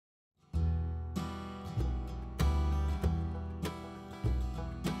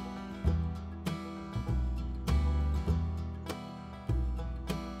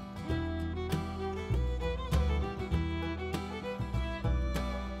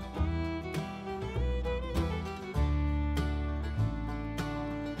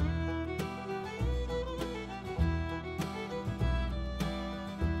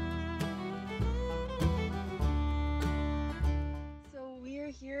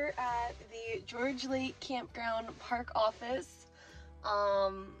here at the George Lake Campground Park office.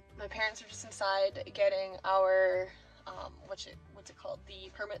 My parents are just inside getting our, what's it called? The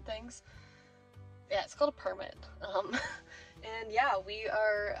permit things. Yeah, it's called a permit. And yeah, we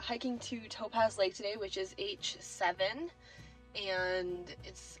are hiking to Topaz Lake today, which is H7. And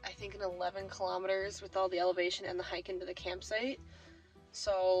it's, I think, an 11 kilometers with all the elevation and the hike into the campsite.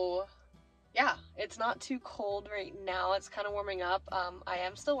 So yeah, it's not too cold right now. It's kind of warming up. I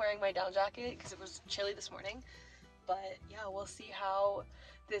am still wearing my down jacket because it was chilly this morning. But yeah, we'll see how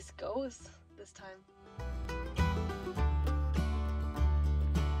this goes this time.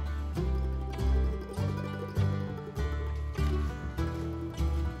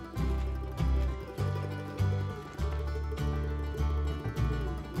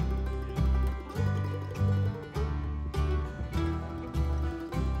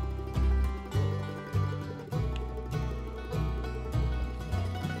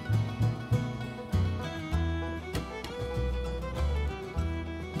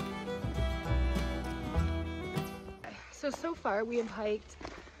 So far we have hiked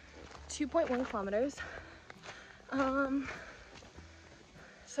 2.1 kilometers. So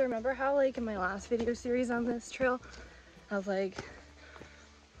remember how, like, in my last video series on this trail, I was like,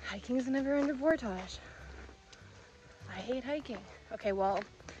 hiking is a never-ending portage. I hate hiking. Okay, well,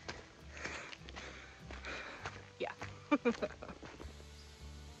 yeah.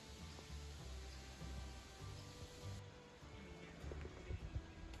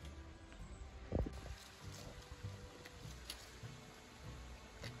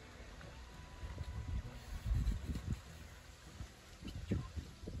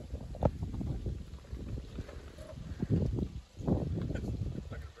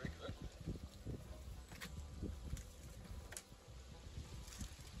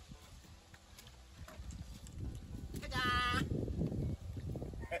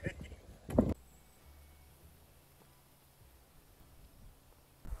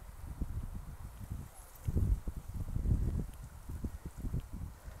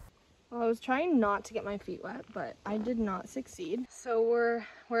 Well, I was trying not to get my feet wet, but I did not succeed. So we're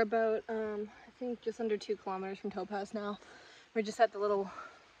about I think just under 2 kilometers from Topaz now. We're just at the little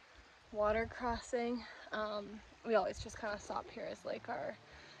water crossing. We always just kind of stop here as like our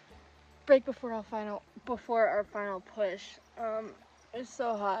break before our final push. It's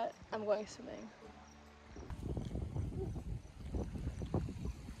so hot. I'm going swimming.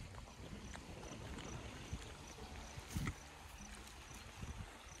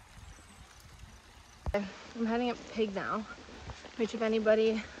 I'm heading up Pig now, which, if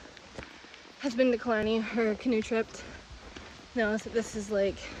anybody has been to Killarney or canoe tripped, knows that this is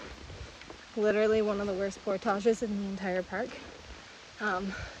like literally one of the worst portages in the entire park. I don't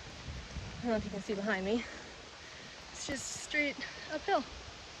know if you can see behind me. It's just straight uphill.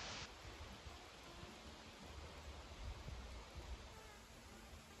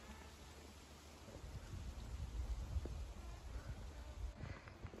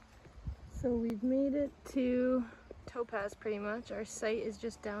 So we've made it to Topaz pretty much. Our site is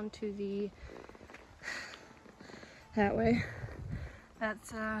just down to the, that way.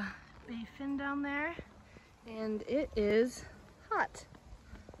 That's Bay Fin down there, and it is hot.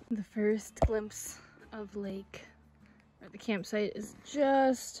 The first glimpse of lake, or the campsite, is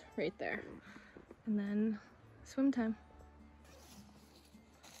just right there. And then swim time.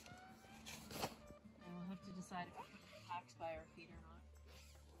 And we'll have to decide if we put the packs by our feet or not.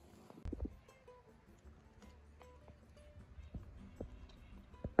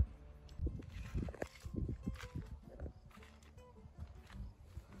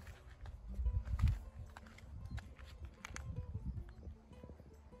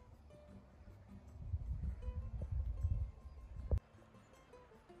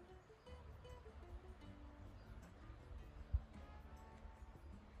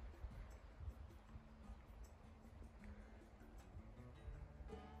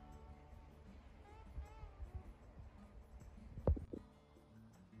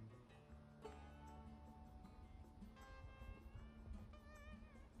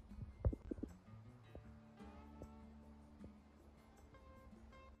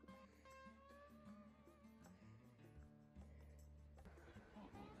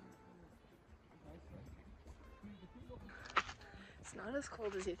 It's not as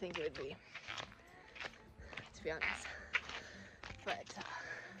cold as you think it would be, to be honest, but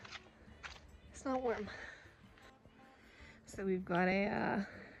it's not warm. So we've got a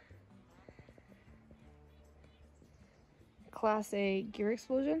Class A gear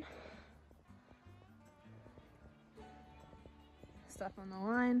explosion. Stuff on the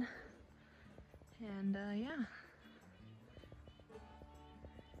line, and yeah.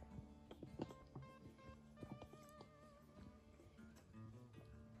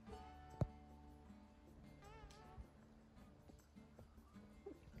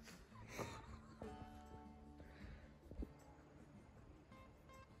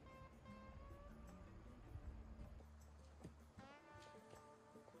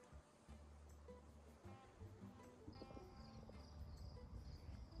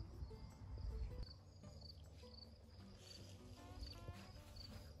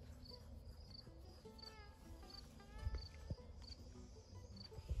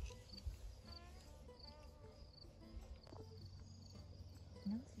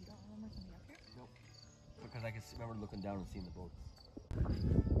 I can remember looking down and seeing the boats.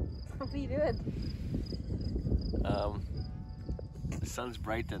 What are you doing? The sun's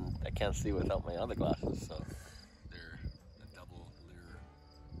bright and I can't see without my other glasses, so they're a double Lear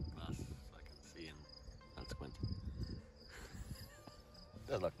glass, so I can see and not squint.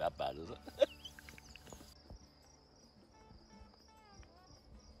 Doesn't look that bad, does it?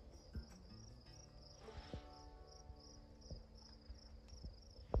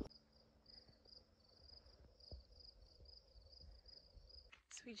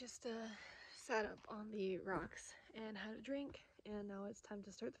 So we just sat up on the rocks and had a drink, and now it's time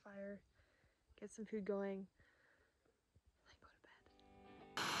to start the fire, get some food going, and go to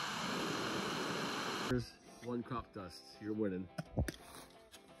bed. There's one crop dust. You're winning.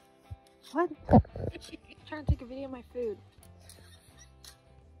 What? I'm trying to take a video of my food.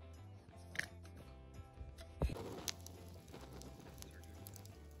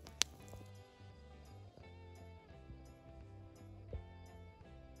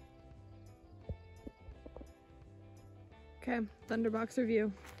 Okay, Thunderbox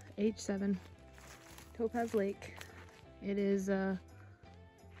review, H7, Topaz Lake. It is far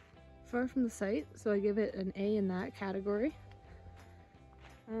from the site, so I give it an A in that category.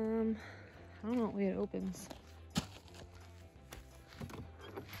 I don't know what way it opens.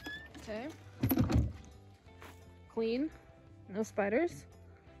 Okay. Clean, no spiders.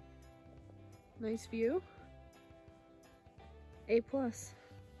 Nice view. A+.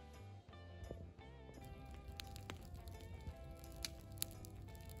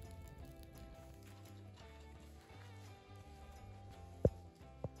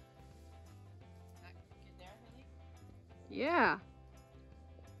 Yeah.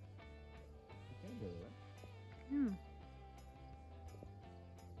 Yeah.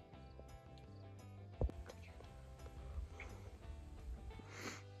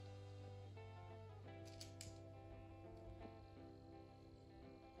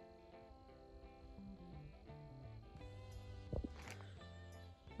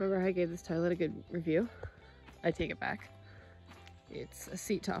 Remember I gave this toilet a good review? I take it back. It's a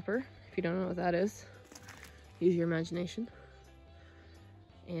seat topper. If you don't know what that is, use your imagination.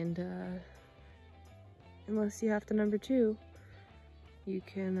 And unless you have to number 2, you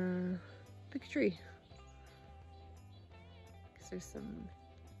can pick a tree. Because there's some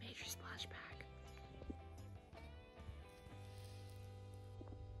major splashback.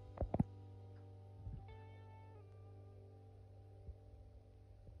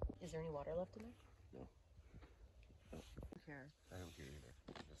 Is there any water left in there? No. I don't care. I don't care either.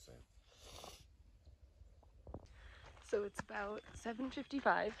 Just saying. So it's about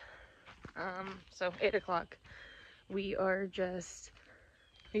 7:55. So 8 o'clock. We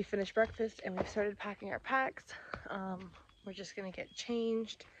finished breakfast and we've started packing our packs. We're just gonna get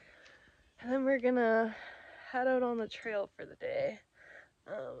changed and then we're gonna head out on the trail for the day.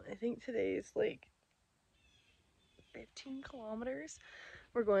 I think today's like 15 kilometers.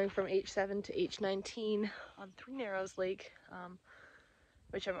 We're going from H7 to H19 on Three Narrows Lake,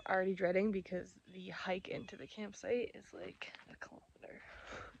 which I'm already dreading because the hike into the campsite is like a kilometer.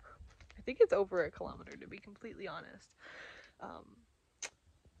 I think it's over a kilometer, to be completely honest.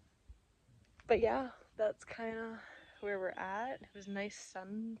 But yeah, that's kind of where we're at. It was a nice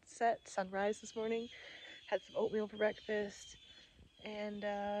sunrise this morning. Had some oatmeal for breakfast, and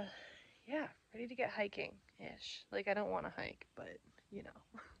yeah, ready to get hiking-ish. Like, I don't want to hike, but you know.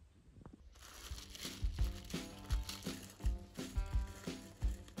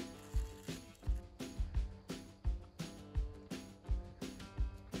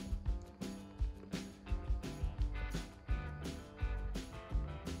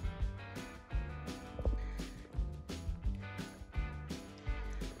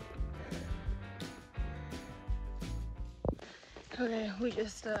 Okay, we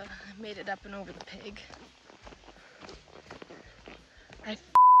just made it up and over the pig. I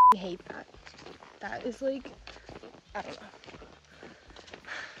hate that. That is like, I don't know.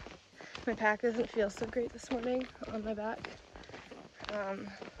 My pack doesn't feel so great this morning on my back.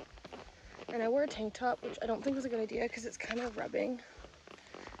 And I wore a tank top, which I don't think was a good idea because it's kind of rubbing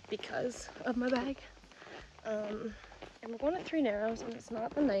because of my bag. And we're going at Three Narrows and it's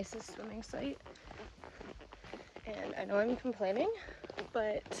not the nicest swimming site. And I know I'm complaining,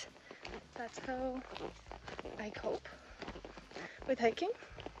 but that's how I cope with hiking.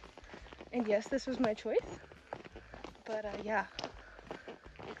 And yes, this was my choice, but yeah.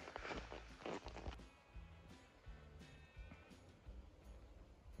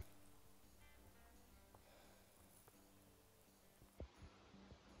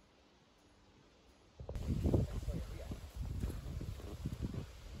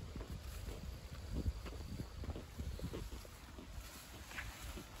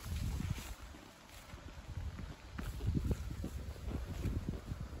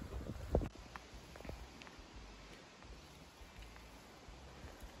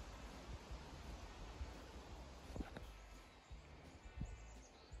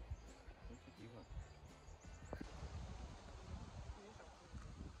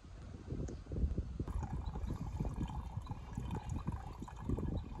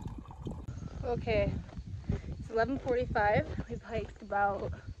 Okay, it's 11:45. We've hiked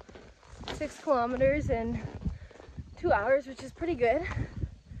about 6 kilometers in 2 hours, which is pretty good.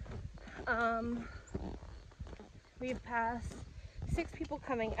 We've passed 6 people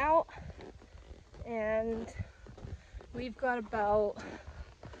coming out, and we've got about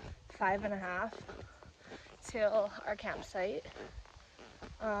 5.5 till our campsite.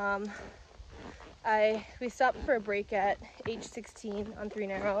 We stopped for a break at H16 on 3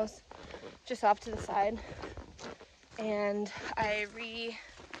 Narrows, just off to the side, and I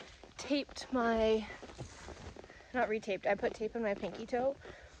re-taped my, not re-taped, I put tape on my pinky toe,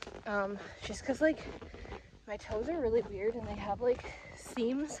 just because like my toes are really weird and they have like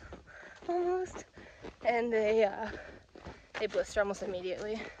seams almost, and they blister almost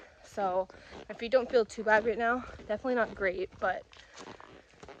immediately. So my feet don't feel too bad right now. Definitely not great, but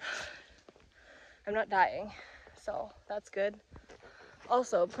I'm not dying, so that's good.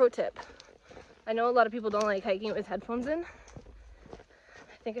 Also, pro tip, I know a lot of people don't like hiking with headphones in.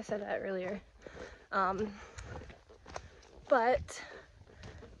 I think I said that earlier. But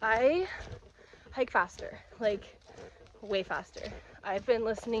I hike faster, like way faster. I've been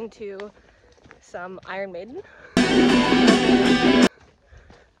listening to some Iron Maiden.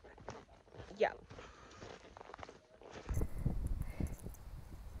 Yeah.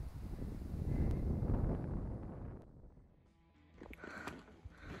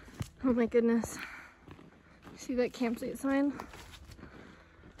 Oh my goodness. See that campsite sign?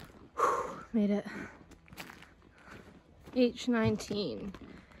 Whew, made it. H19,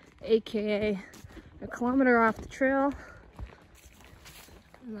 aka a kilometer off the trail,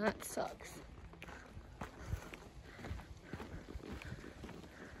 and that sucks.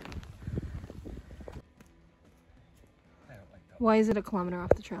 I don't like that. Why is it a kilometer off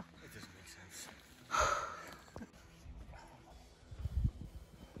the trail? It doesn't make sense.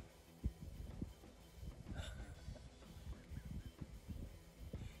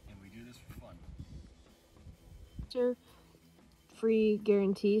 And we do this for fun. They're free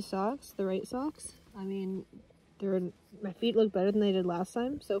guarantee socks, the right socks. I mean, my feet look better than they did last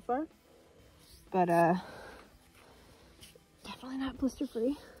time so far, but definitely not blister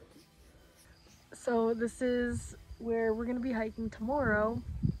free. So this is where we're gonna be hiking tomorrow.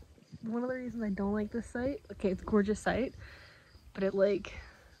 One of the reasons I don't like this site, okay, it's a gorgeous site, but it like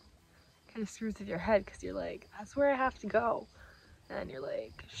kind of screws with your head because you're like, that's where I have to go, and you're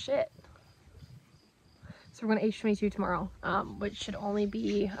like, shit. So we're going to H22 tomorrow, which should only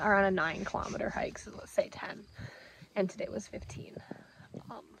be around a 9-kilometer hike, so let's say 10, and today was 15,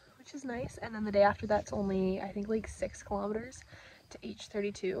 which is nice. And then the day after that's only, I think, like 6 kilometers to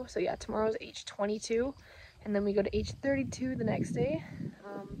H32. So yeah, tomorrow's H22, and then we go to H32 the next day,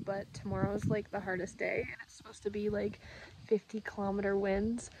 but tomorrow's like the hardest day, and it's supposed to be like 50-kilometer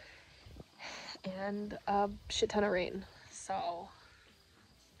winds and a shit ton of rain, so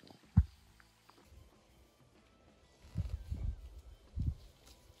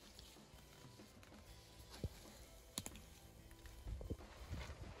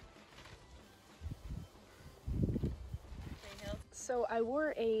So I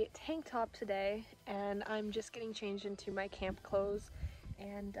wore a tank top today, and I'm just getting changed into my camp clothes,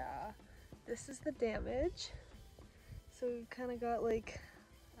 and this is the damage. So we've kind of got like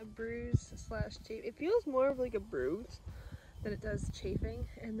a bruise slash chafe. It feels more of like a bruise than it does chafing,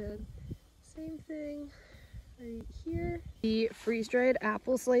 and then same thing right here. The freeze-dried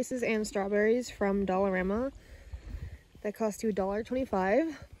apple slices and strawberries from Dollarama that cost you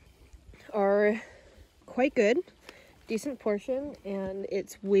 $1.25 are quite good. Decent portion, and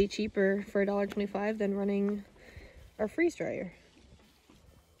it's way cheaper for $1.25 than running our freeze dryer.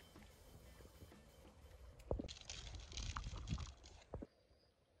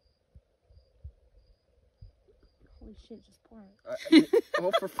 Holy shit, just pouring.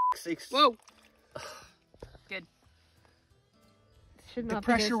 Oh, for fuck's sakes. Whoa! Good. Should not The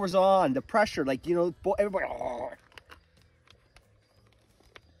pressure was on. The pressure, like, you know, everybody.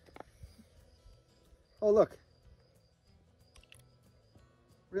 Oh, look.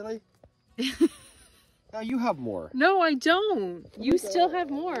 Really? Now you have more. No, I don't. You still have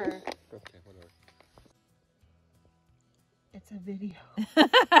more. Okay, whatever. It's a video.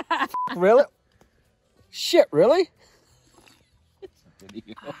 Really? Shit, really? It's a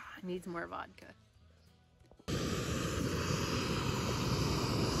video. Needs more vodka.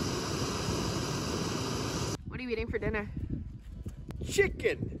 What are you eating for dinner?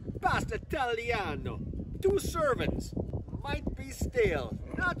 Chicken, pasta Italiano, 2 servings. Might be stale,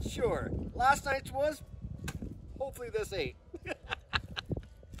 not sure. Last night's was. Hopefully this ain't.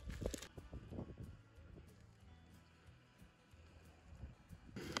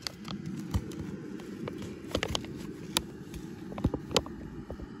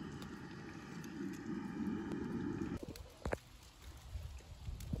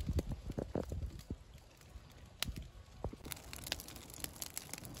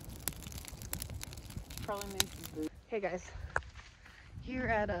 probably need some food. Hey guys, here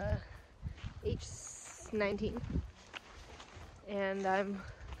at H19, and I'm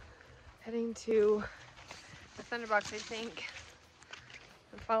heading to the Thunderbox, I think.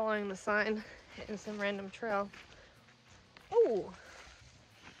 I'm following the sign in some random trail. Oh!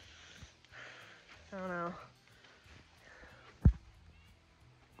 I don't know.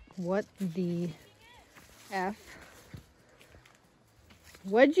 What the F?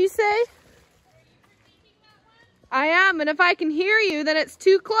 What'd you say? I am, and if I can hear you, then it's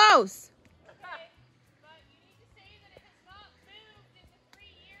too close. Okay, but you need to say that it has not moved in the 3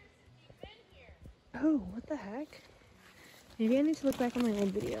 years since you've been here. Oh, what the heck? Maybe I need to look back on my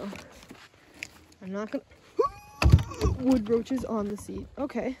old video. I'm not gonna... Wood roaches on the seat.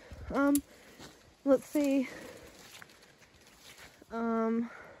 Okay. Let's see.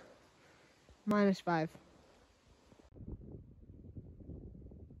 -5.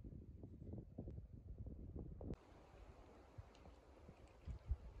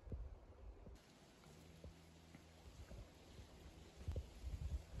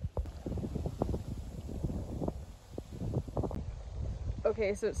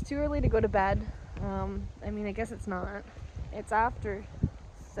 Okay, so it's too early to go to bed. I mean, I guess it's not. It's after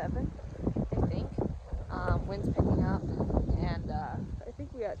 7, I think. Wind's picking up, and I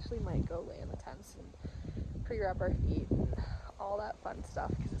think we actually might go lay in the tents and pre-wrap our feet and all that fun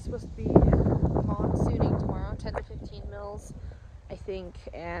stuff, because it's supposed to be monsooning tomorrow, 10 to 15 mils, I think,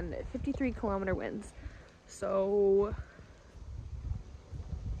 and 53-kilometer winds. So,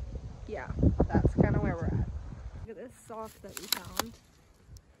 yeah, that's kind of where we're at. Look at this sock that we found.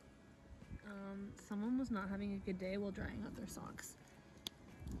 Someone was not having a good day while drying out their socks.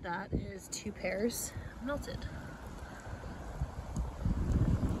 That is 2 pairs melted.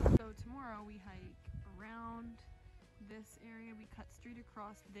 So tomorrow we hike around this area. We cut straight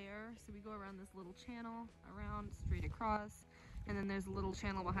across there. So we go around this little channel, around straight across, and then there's a little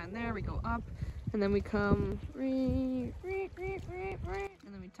channel behind there. We go up, and then we come, and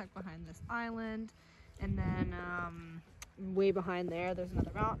then we tuck behind this island, and then way behind there's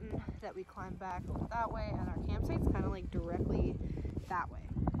another mountain that we climb back over that way, and our campsite's kind of like directly that way.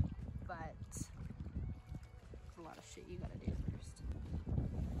 But there's a lot of shit you gotta do first.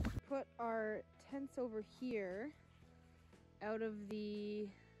 Put our tents over here out of the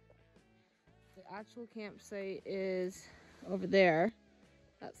actual campsite is over there.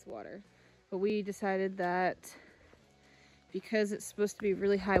 That's water. But we decided that because it's supposed to be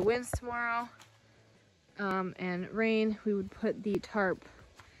really high winds tomorrow, and rain, we would put the tarp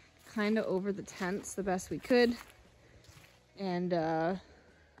kind of over the tents the best we could. And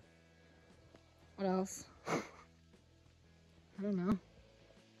what else? I don't know.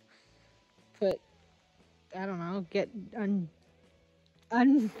 Get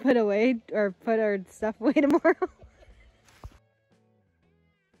put away, or put our stuff away tomorrow.